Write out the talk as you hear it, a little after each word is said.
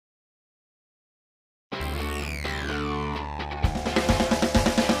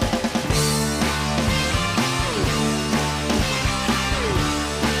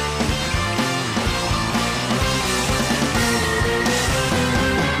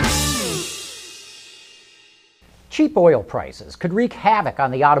Cheap oil prices could wreak havoc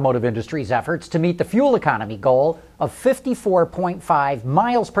on the automotive industry's efforts to meet the fuel economy goal of 54.5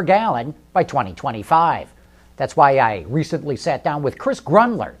 miles per gallon by 2025. That's why I recently sat down with Chris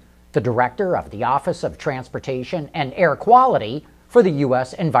Grundler, the director of the Office of Transportation and Air Quality for the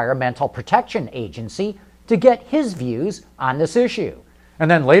U.S. Environmental Protection Agency, to get his views on this issue.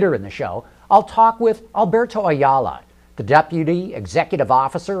 And then later in the show, I'll talk with Alberto Ayala, the Deputy Executive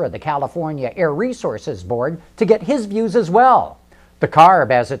Officer of the California Air Resources Board, to get his views as well. The CARB,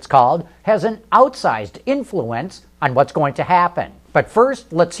 as it's called, has an outsized influence on what's going to happen. But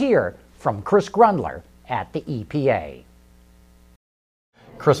first, let's hear from Chris Grundler at the EPA.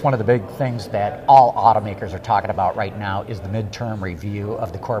 Chris, one of the big things that all automakers are talking about right now is the midterm review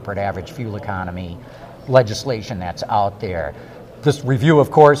of the corporate average fuel economy legislation that's out there. This review,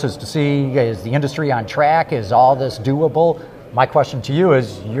 of course, is to see, is the industry on track? Is all this doable? My question to you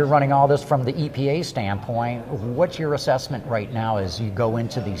is, you're running all this from the EPA standpoint. What's your assessment right now as you go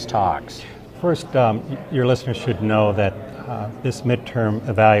into these talks? First, your listeners should know that this midterm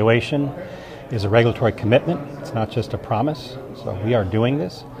evaluation is a regulatory commitment. It's not just a promise. So we are doing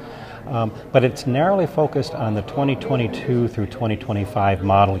this. But it's narrowly focused on the 2022 through 2025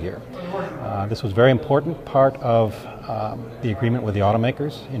 model year. This was a very important part of the agreement with the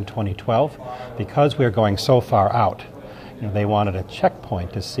automakers in 2012 because we are going so far out. They wanted a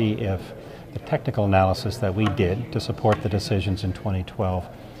checkpoint to see if the technical analysis that we did to support the decisions in 2012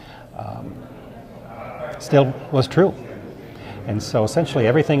 still was true. And so essentially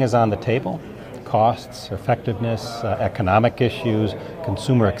everything is on the table. Costs, effectiveness, economic issues,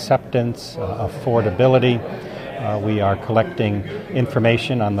 consumer acceptance, affordability. We are collecting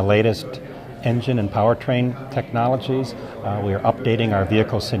information on the latest engine and powertrain technologies. We are updating our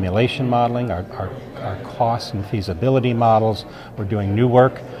vehicle simulation modeling, our cost and feasibility models. We're doing new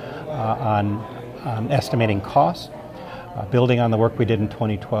work on estimating costs, building on the work we did in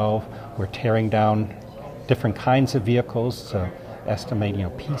 2012. We're tearing down different kinds of vehicles to estimate,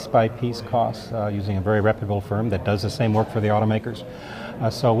 piece by piece costs using a very reputable firm that does the same work for the automakers.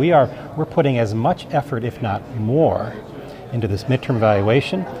 So we're putting as much effort, if not more, into this midterm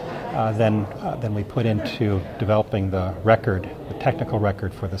evaluation than we put into developing the record, the technical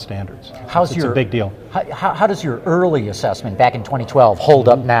record for the standards. It's a big deal. How does your early assessment back in 2012 hold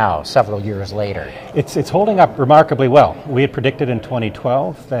up now, several years later? It's holding up remarkably well. We had predicted in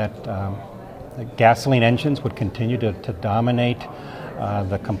 2012 that the gasoline engines would continue to dominate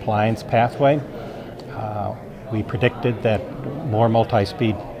the compliance pathway. We predicted that more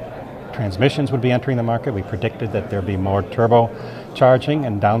multi-speed transmissions would be entering the market. We predicted that there'd be more turbocharging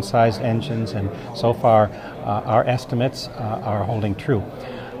and downsized engines, and so far our estimates are holding true.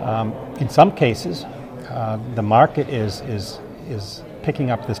 In some cases, the market is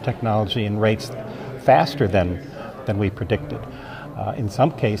picking up this technology in rates faster than we predicted. In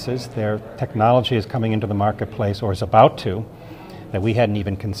some cases, their technology is coming into the marketplace, or is about to, that we hadn't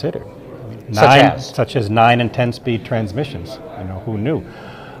even considered. Such as 9 and 10 speed transmissions. Who knew?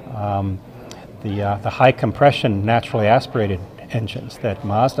 The high compression naturally aspirated engines that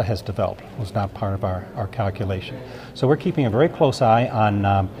Mazda has developed was not part of our calculation. So we're keeping a very close eye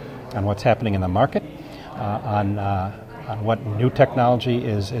on what's happening in the market, on what new technology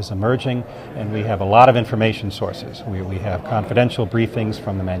is emerging, and we have a lot of information sources. We have confidential briefings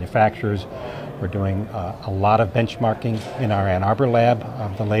from the manufacturers. We're doing a lot of benchmarking in our Ann Arbor lab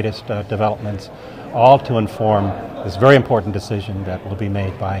of the latest developments, all to inform this very important decision that will be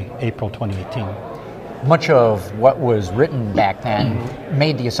made by April 2018. Much of what was written back then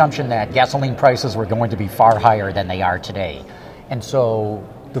made the assumption that gasoline prices were going to be far higher than they are today. And so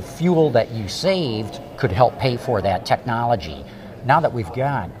the fuel that you saved could help pay for that technology. Now that we've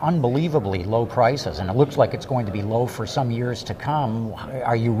got unbelievably low prices, and it looks like it's going to be low for some years to come,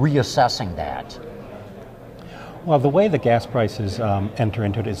 are you reassessing that? Well, the way the gas prices enter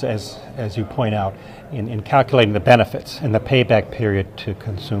into it is, as you point out, in calculating the benefits and the payback period to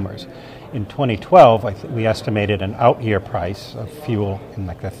consumers. In 2012, we estimated an out-year price of fuel in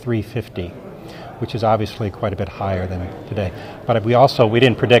like the $3.50, which is obviously quite a bit higher than today. But we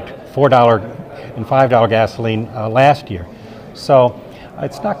didn't predict $4 and $5 gasoline last year. So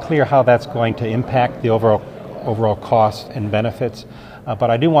it's not clear how that's going to impact the overall costs and benefits.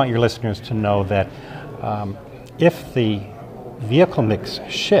 But I do want your listeners to know that if the vehicle mix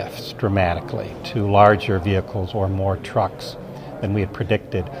shifts dramatically to larger vehicles or more trucks than we had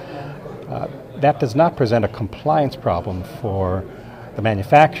predicted, that does not present a compliance problem for the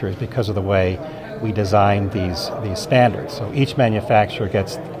manufacturers because of the way we design these standards. So each manufacturer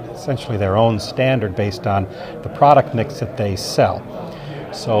gets essentially their own standard based on the product mix that they sell.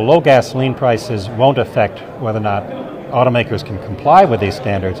 So low gasoline prices won't affect whether or not automakers can comply with these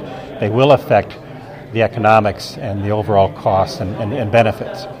standards. They will affect the economics and the overall costs and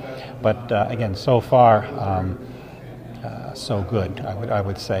benefits. But again, so far, so good. I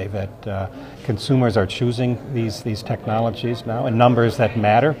would say that consumers are choosing these technologies now in numbers that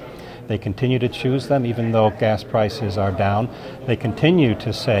matter. They continue to choose them even though gas prices are down. They continue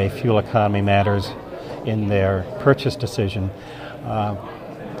to say fuel economy matters in their purchase decision.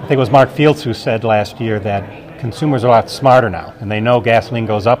 I think it was Mark Fields who said last year that consumers are a lot smarter now, and they know gasoline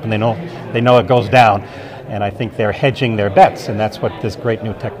goes up and they know it goes down. And I think they're hedging their bets, and that's what this great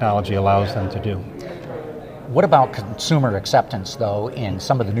new technology allows them to do. What about consumer acceptance, though, in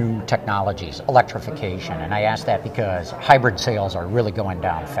some of the new technologies, electrification? And I ask that because hybrid sales are really going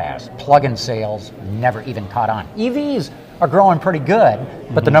down fast. Plug-in sales never even caught on. EVs are growing pretty good,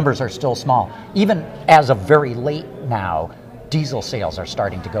 but the numbers are still small. Even as of very late now, diesel sales are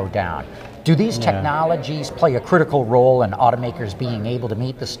starting to go down. Do these technologies play a critical role in automakers being able to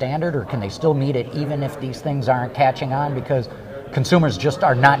meet the standard, or can they still meet it even if these things aren't catching on because consumers just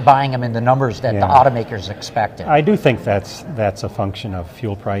are not buying them in the numbers that the automakers expected? I do think that's a function of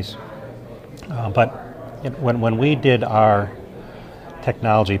fuel price. But when we did our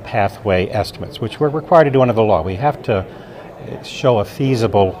technology pathway estimates, which we're required to do under the law, we have to show a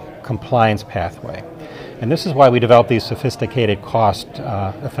feasible compliance pathway. And this is why we developed these sophisticated cost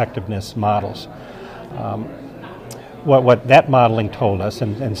effectiveness models. What that modeling told us,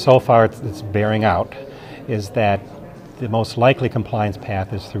 and so far it's bearing out, is that the most likely compliance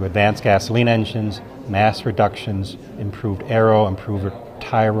path is through advanced gasoline engines, mass reductions, improved aero, improved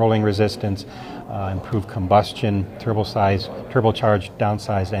tire rolling resistance, improved combustion, turbocharged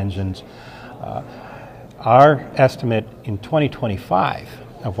downsized engines. Our estimate in 2025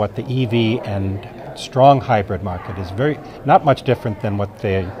 of what the EV and strong hybrid market is not much different than what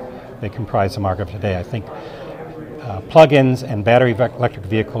they comprise the market of today. I think plug-ins and battery electric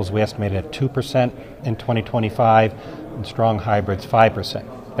vehicles we estimated at 2% in 2025, and strong hybrids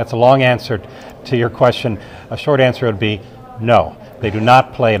 5%. That's a long answer to your question. A short answer would be no. They do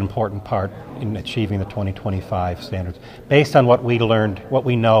not play an important part in achieving the 2025 standards based on what we learned, what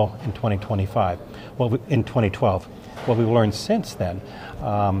we know in 2025, in 2012. What we've learned since then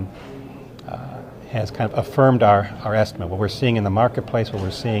has kind of affirmed our estimate. What we're seeing in the marketplace, what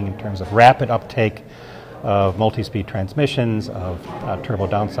we're seeing in terms of rapid uptake of multi-speed transmissions, of turbo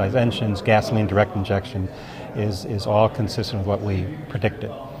downsized engines, gasoline direct injection, is all consistent with what we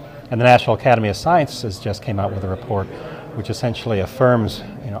predicted. And the National Academy of Sciences just came out with a report which essentially affirms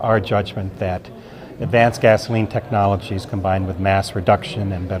our judgment that advanced gasoline technologies combined with mass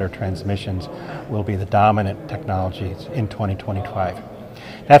reduction and better transmissions will be the dominant technologies in 2025.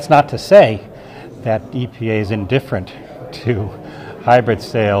 That's not to say that EPA is indifferent to hybrid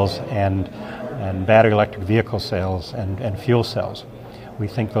sales and battery electric vehicle sales and fuel cells. We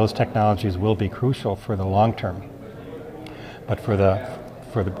think those technologies will be crucial for the long term. But for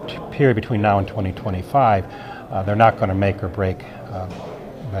the period between now and 2025, they're not going to make or break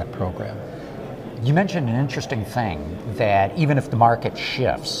that program. You mentioned an interesting thing, that even if the market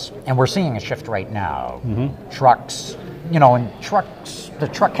shifts, and we're seeing a shift right now, trucks, the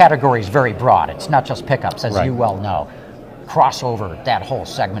truck category is very broad. It's not just pickups, as you well know. Crossover, that whole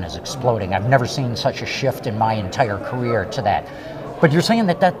segment is exploding. I've never seen such a shift in my entire career to that. But you're saying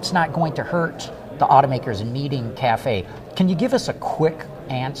that that's not going to hurt the automakers in meeting CAFE. Can you give us a quick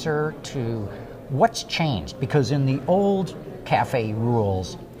answer to what's changed? Because in the old CAFE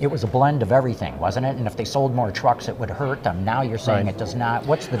rules, it was a blend of everything, wasn't it? And if they sold more trucks, it would hurt them. Now you're saying it does not.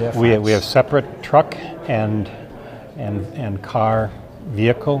 What's the difference? We have separate truck and car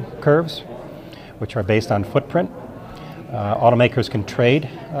vehicle curves, which are based on footprint. Automakers can trade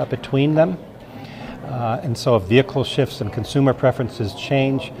between them. And so if vehicle shifts and consumer preferences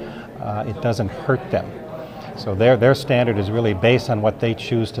change, it doesn't hurt them. So their standard is really based on what they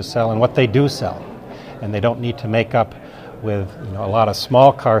choose to sell and what they do sell. And they don't need to make up with a lot of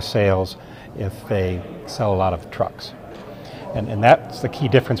small car sales if they sell a lot of trucks. And that's the key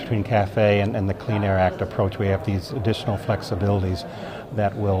difference between CAFE and the Clean Air Act approach. We have these additional flexibilities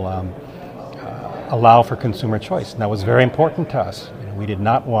that will allow for consumer choice. And that was very important to us. We did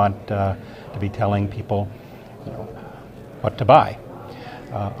not want to be telling people what to buy.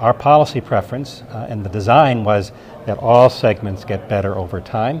 Our policy preference and the design was that all segments get better over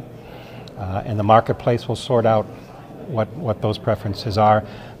time, and the marketplace will sort out what those preferences are,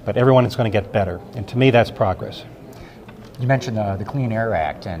 but everyone is going to get better. And to me, that's progress. You mentioned the Clean Air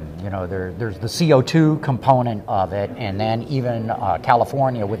Act, and there's the CO2 component of it, and then even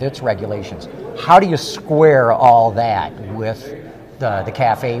California with its regulations. How do you square all that with the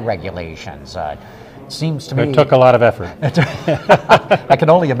CAFE regulations. Seems to me it took a lot of effort. I can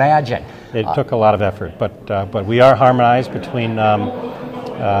only imagine. It took a lot of effort, but we are harmonized between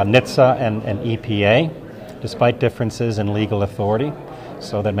NHTSA and EPA, despite differences in legal authority,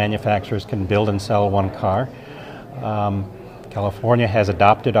 so that manufacturers can build and sell one car. California has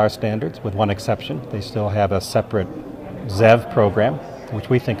adopted our standards with one exception. They still have a separate ZEV program, which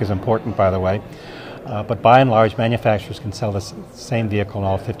we think is important, by the way. But by and large, manufacturers can sell the same vehicle in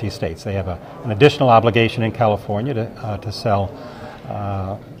all 50 states. They have an additional obligation in California to sell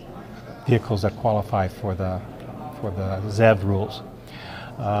vehicles that qualify for the ZEV rules.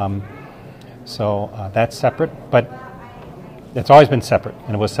 So that's separate, but it's always been separate,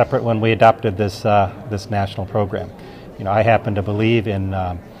 and it was separate when we adopted this national program. You know, I happen to believe in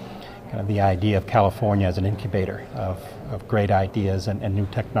kind of the idea of California as an incubator of great ideas and new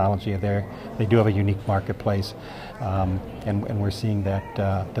technology there. They do have a unique marketplace, and we're seeing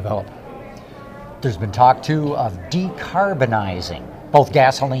that develop. There's been talk, too, of decarbonizing both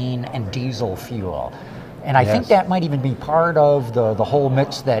gasoline and diesel fuel. And I think that might even be part of the whole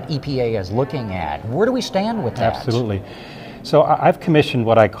mix that EPA is looking at. Where do we stand with that? Absolutely. So I've commissioned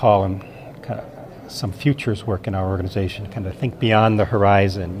what I call kind of some futures work in our organization, kind of think beyond the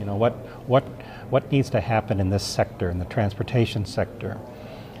horizon. You know, what needs to happen in this sector, in the transportation sector,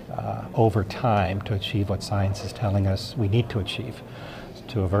 over time to achieve what science is telling us we need to achieve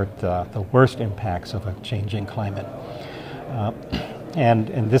to avert the worst impacts of a changing climate.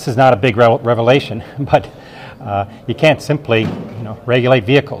 And this is not a big revelation, but you can't simply regulate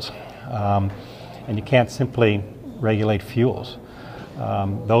vehicles, and you can't simply regulate fuels.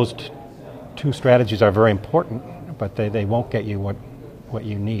 Those two strategies are very important, but they won't get you what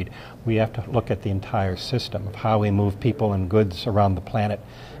you need. We have to look at the entire system of how we move people and goods around the planet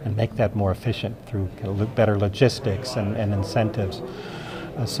and make that more efficient through better logistics and incentives.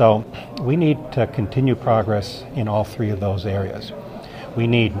 So we need to continue progress in all three of those areas. We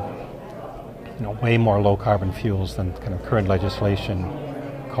need way more low carbon fuels than kind of current legislation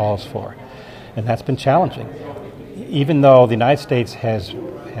calls for. And that's been challenging. Even though the United States has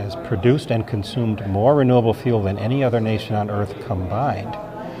produced and consumed more renewable fuel than any other nation on Earth combined,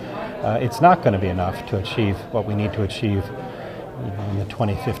 it's not going to be enough to achieve what we need to achieve in the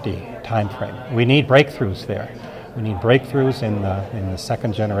 2050 timeframe. We need breakthroughs there. We need breakthroughs in the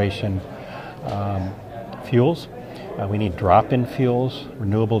second generation fuels. We need drop-in fuels,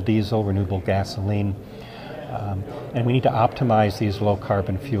 renewable diesel, renewable gasoline, and we need to optimize these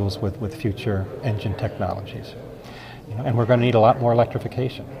low-carbon fuels with future engine technologies. And we're going to need a lot more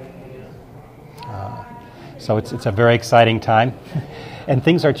electrification. So it's a very exciting time, and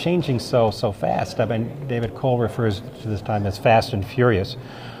things are changing so fast. I mean, David Cole refers to this time as fast and furious.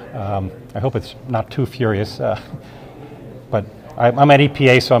 I hope it's not too furious, but I'm at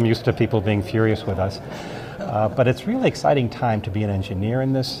EPA, so I'm used to people being furious with us. But it's really exciting time to be an engineer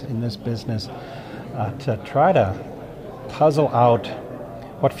in this business, to try to puzzle out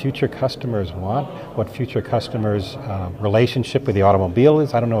what future customers want, what future customers' relationship with the automobile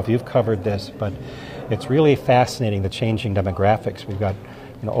is. I don't know if you've covered this, but it's really fascinating, the changing demographics. We've got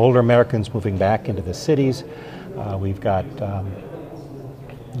older Americans moving back into the cities. We've got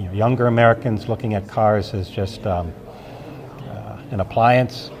younger Americans looking at cars as just an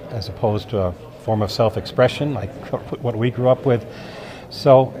appliance as opposed to a form of self-expression like what we grew up with.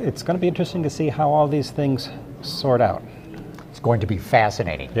 So it's going to be interesting to see how all these things sort out. It's going to be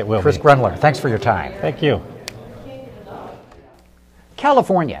fascinating. It will Chris be. Grenler, thanks for your time. Thank you.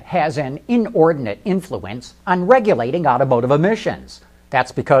 California has an inordinate influence on regulating automotive emissions.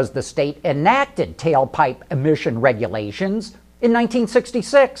 That's because the state enacted tailpipe emission regulations in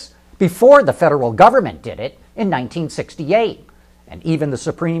 1966, before the federal government did it in 1968. And even the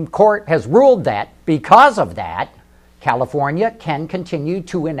Supreme Court has ruled that, because of that, California can continue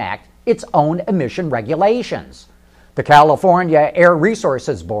to enact its own emission regulations. The California Air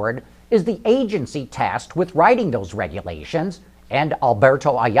Resources Board is the agency tasked with writing those regulations, and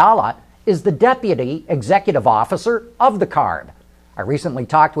Alberto Ayala is the Deputy Executive Officer of the CARB. I recently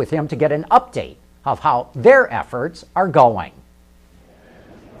talked with him to get an update of how their efforts are going.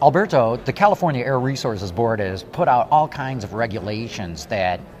 Alberto, the California Air Resources Board has put out all kinds of regulations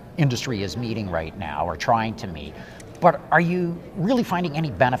that industry is meeting right now, or trying to meet. But are you really finding any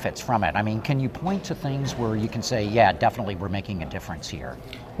benefits from it? I mean, can you point to things where you can say, yeah, definitely we're making a difference here?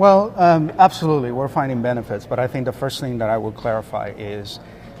 Well, absolutely, we're finding benefits. But I think the first thing that I would clarify is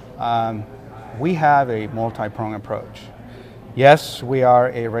we have a multi-pronged approach. Yes, we are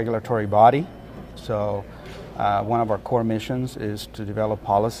a regulatory body, so one of our core missions is to develop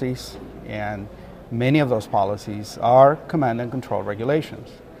policies and many of those policies are command and control regulations.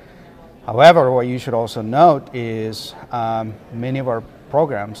 However, what you should also note is many of our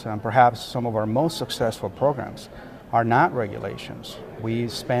programs, and perhaps some of our most successful programs, are not regulations. We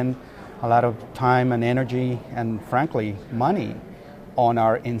spend a lot of time and energy and, frankly, money on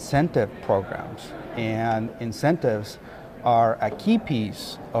our incentive programs. And incentives are a key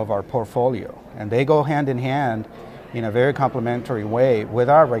piece of our portfolio. And they go hand in hand in a very complementary way with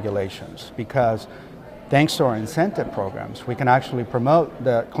our regulations, because thanks to our incentive programs, we can actually promote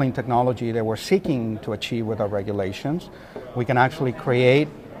the clean technology that we're seeking to achieve with our regulations. We can actually create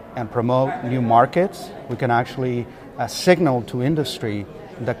and promote new markets. We can actually signal to industry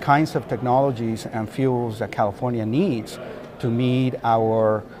the kinds of technologies and fuels that California needs to meet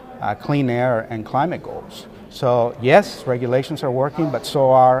our clean air and climate goals. So yes, regulations are working, but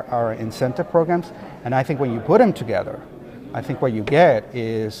so are our incentive programs. And I think when you put them together, I think what you get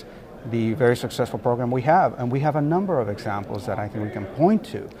is the very successful program we have. And we have a number of examples that I think we can point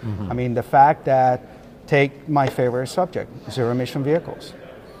to. Mm-hmm. I mean, the fact that, take my favorite subject, zero-emission vehicles.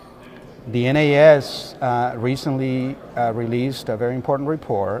 The NAS recently released a very important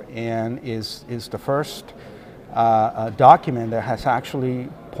report, and is the first document that has actually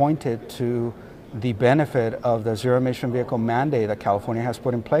pointed to the benefit of the zero-emission vehicle mandate that California has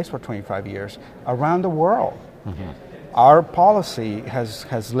put in place for 25 years around the world. Mm-hmm. Our policy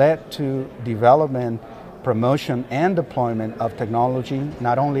has led to development, promotion, and deployment of technology,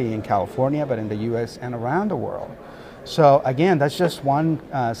 not only in California, but in the U.S. and around the world. So again, that's just one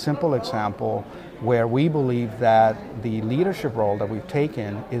simple example where we believe that the leadership role that we've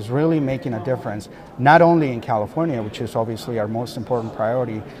taken is really making a difference, not only in California, which is obviously our most important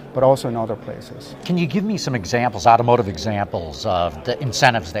priority, but also in other places. Can you give me some examples, automotive examples, of the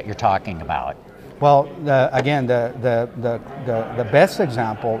incentives that you're talking about? Well, the best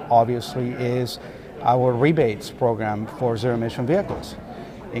example, obviously, is our rebates program for zero-emission vehicles.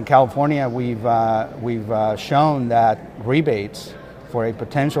 In California, we've shown that rebates for a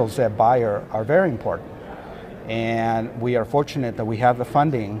potential ZEV buyer are very important. And we are fortunate that we have the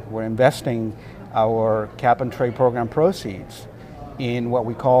funding. We're investing our cap and trade program proceeds in what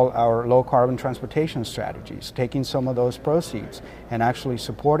we call our low carbon transportation strategies, taking some of those proceeds and actually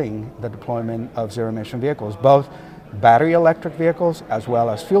supporting the deployment of zero-emission vehicles, both battery electric vehicles as well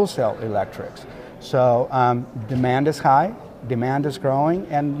as fuel cell electrics. So demand is high. Demand is growing,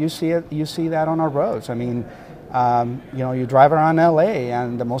 and you see that on our roads. I mean, you drive around LA,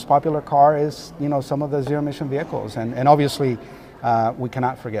 and the most popular car is, some of the zero-emission vehicles, and obviously, we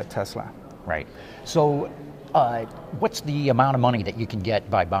cannot forget Tesla. Right. So, what's the amount of money that you can get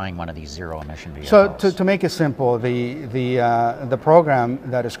by buying one of these zero-emission vehicles? So, to make it simple, the program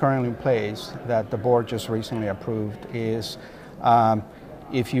that is currently in place that the board just recently approved is.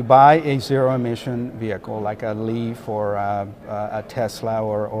 If you buy a zero-emission vehicle like a Leaf or a Tesla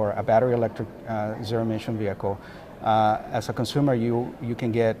or a battery electric zero-emission vehicle, as a consumer, you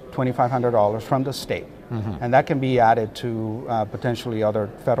can get $2,500 from the state. Mm-hmm. And that can be added to potentially other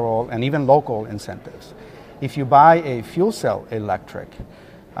federal and even local incentives. If you buy a fuel cell electric,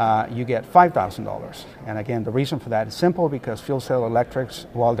 you get $5,000. And again, the reason for that is simple, because fuel cell electrics,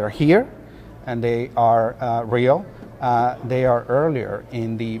 while they're here and they are real, they are earlier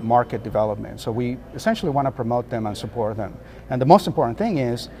in the market development. So we essentially want to promote them and support them. And the most important thing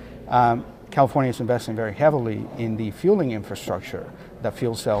is California is investing very heavily in the fueling infrastructure that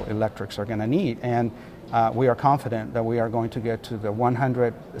fuel cell electrics are going to need. And we are confident that we are going to get to the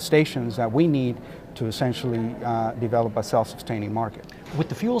 100 stations that we need to essentially develop a self-sustaining market. With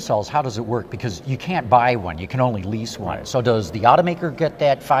the fuel cells, how does it work? Because you can't buy one, you can only lease one. Right. So does the automaker get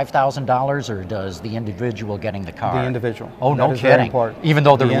that $5,000, or does the individual getting the car? The individual. Oh, no kidding. Even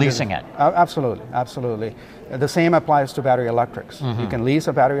though they're leasing it. Absolutely, absolutely. The same applies to battery electrics. Mm-hmm. You can lease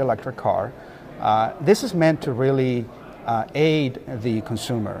a battery electric car. This is meant to really aid the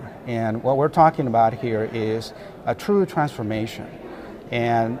consumer. And what we're talking about here is a true transformation.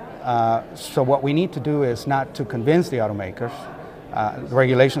 And so what we need to do is not to convince the automakers. The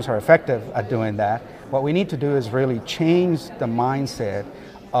regulations are effective at doing that. What we need to do is really change the mindset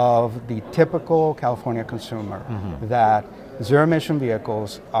of the typical California consumer, mm-hmm. that zero-emission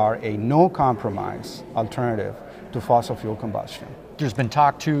vehicles are a no-compromise alternative to fossil fuel combustion. There's been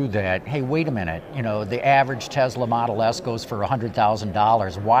talk too that, hey, wait a minute, the average Tesla Model S goes for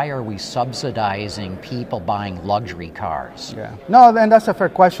 $100,000. Why are we subsidizing people buying luxury cars? Yeah, no, and that's a fair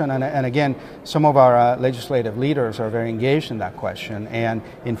question. And again, some of our legislative leaders are very engaged in that question. And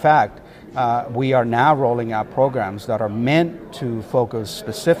in fact, we are now rolling out programs that are meant to focus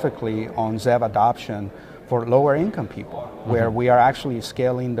specifically on ZEV adoption for lower income people, where mm-hmm. we are actually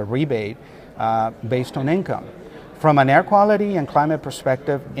scaling the rebate based on income. From an air quality and climate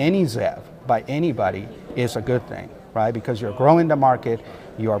perspective, any ZEV by anybody is a good thing, right? Because you're growing the market,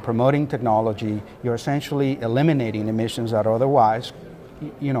 you are promoting technology, you're essentially eliminating emissions that otherwise,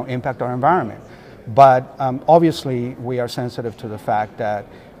 impact our environment. But obviously, we are sensitive to the fact that,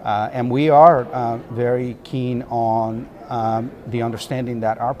 and we are very keen on the understanding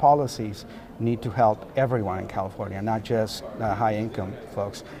that our policies need to help everyone in California, not just high-income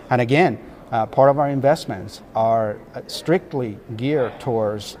folks. And again, part of our investments are strictly geared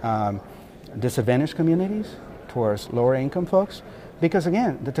towards disadvantaged communities, towards lower-income folks, because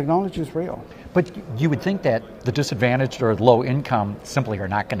again, the technology is real. But you would think that the disadvantaged or low income simply are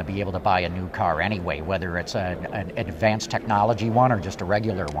not going to be able to buy a new car anyway, whether it's an advanced technology one or just a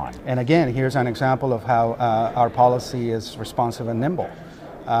regular one. And again, here's an example of how our policy is responsive and nimble.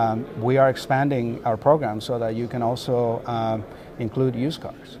 We are expanding our program so that you can also include used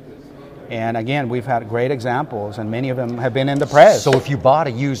cars. And again, we've had great examples, and many of them have been in the press. So if you bought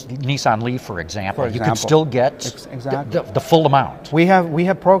a used Nissan Leaf, for example, you could still get the full amount. We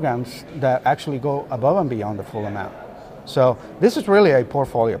have programs that actually go above and beyond the full amount. So this is really a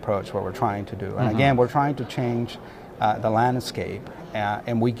portfolio approach, what we're trying to do. And again, we're trying to change the landscape.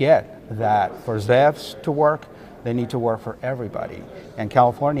 And we get that for ZEVs to work, they need to work for everybody. And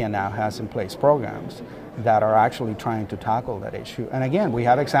California now has in place programs that are actually trying to tackle that issue. And again, we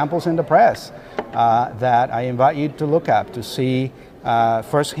have examples in the press that I invite you to look at to see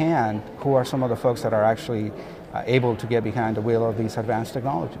firsthand who are some of the folks that are actually able to get behind the wheel of these advanced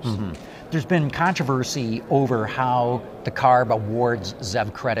technologies. There's been controversy over how the CARB awards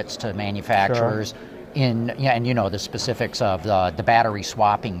ZEV credits to manufacturers. And the specifics of the battery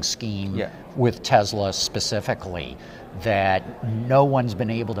swapping scheme with Tesla specifically, that no one's been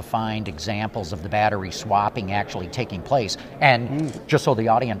able to find examples of the battery swapping actually taking place. And just so the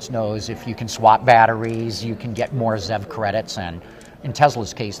audience knows, if you can swap batteries, you can get more ZEV credits, and in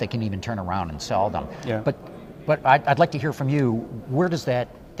Tesla's case, they can even turn around and sell them. But I'd like to hear from you, where does that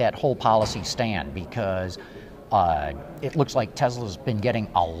whole policy stand? Because it looks like Tesla's been getting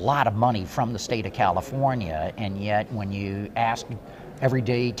a lot of money from the state of California, and yet when you ask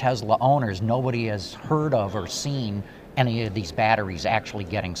everyday Tesla owners, nobody has heard of or seen any of these batteries actually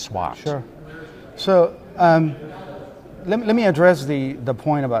getting swapped. Sure. So let me address the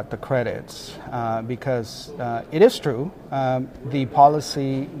point about the credits, because it is true. The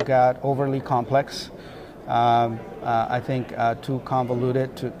policy got overly complex. I think too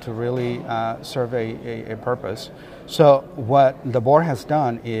convoluted to really serve a purpose. So what the board has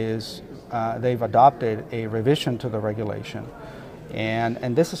done is they've adopted a revision to the regulation.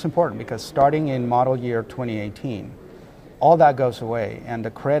 And this is important because starting in model year 2018, all that goes away, and the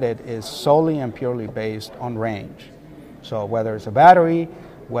credit is solely and purely based on range. So whether it's a battery,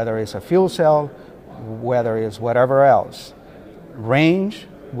 whether it's a fuel cell, whether it's whatever else, range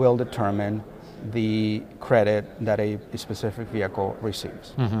will determine the credit that a specific vehicle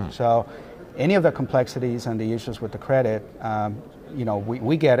receives. So any of the complexities and the issues with the credit,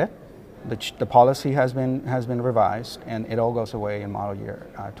 we get it. The policy has been revised, and it all goes away in model year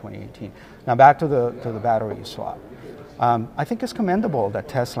 2018. Now back to the battery swap. I think it's commendable that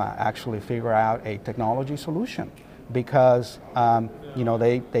Tesla actually figure out a technology solution, because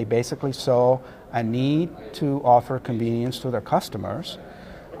they basically saw a need to offer convenience to their customers.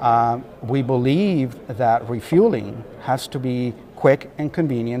 We believe that refueling has to be quick and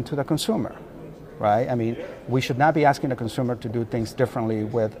convenient to the consumer, right? I mean, we should not be asking the consumer to do things differently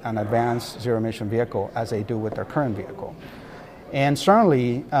with an advanced zero-emission vehicle as they do with their current vehicle. And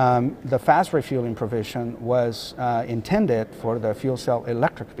certainly, the fast refueling provision was intended for the fuel cell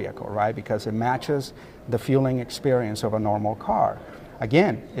electric vehicle, right? Because it matches the fueling experience of a normal car.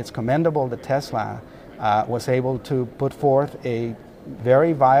 Again, it's commendable that Tesla was able to put forth a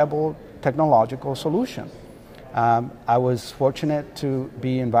very viable technological solution. I was fortunate to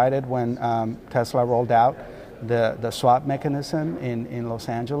be invited when Tesla rolled out the swap mechanism in Los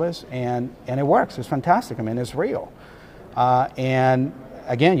Angeles, and it works. It's fantastic. I mean, it's real. And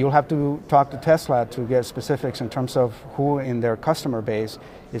again, you'll have to talk to Tesla to get specifics in terms of who in their customer base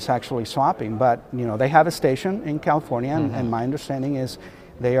is actually swapping. But they have a station in California, and my understanding is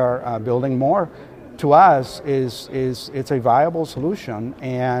they are building more. To us, it's a viable solution,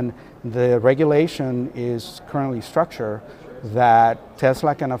 and the regulation is currently structured that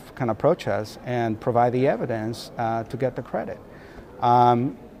Tesla can approach us and provide the evidence to get the credit.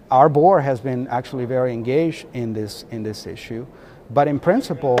 Our board has been actually very engaged in this issue, but in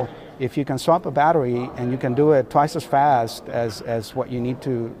principle, if you can swap a battery and you can do it twice as fast as what you need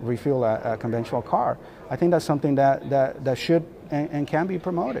to refuel a conventional car, I think that's something that should and can be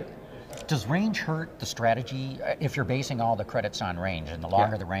promoted. Does range hurt the strategy if you're basing all the credits on range? And the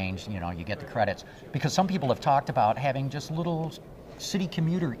longer the range, you get the credits. Because some people have talked about having just little city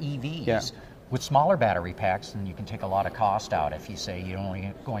commuter EVs with smaller battery packs, and you can take a lot of cost out if you say you're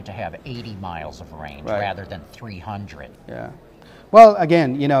only going to have 80 miles of range rather than 300. Yeah. Well,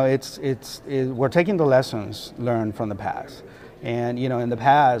 again, we're taking the lessons learned from the past. And, in the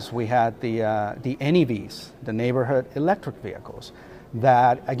past, we had the NEVs, the neighborhood electric vehicles,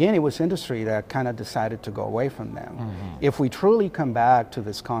 that, again, it was industry that kind of decided to go away from them. Mm-hmm. If we truly come back to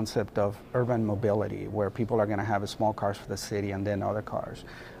this concept of urban mobility, where people are going to have small cars for the city and then other cars,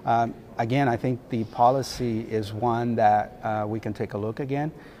 again, I think the policy is one that we can take a look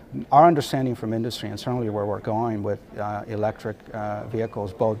again. Our understanding from industry, and certainly where we're going with electric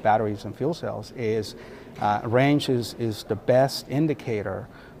vehicles, both batteries and fuel cells, is range is the best indicator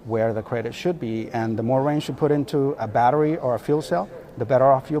where the credit should be, and the more range you put into a battery or a fuel cell, the better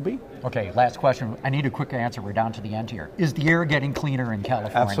off you'll be. Okay, last question. I need a quick answer. We're down to the end here. Is the air getting cleaner in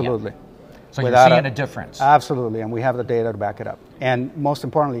California? Absolutely. So you're seeing a difference? Absolutely, and we have the data to back it up. And most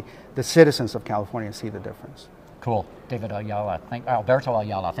importantly, the citizens of California see the difference. Cool. David Ayala, Alberto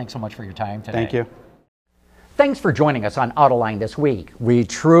Ayala, thanks so much for your time today. Thank you. Thanks for joining us on Autoline this week. We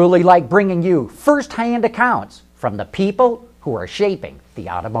truly like bringing you first-hand accounts from the people who are shaping the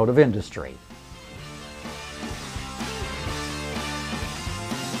automotive industry.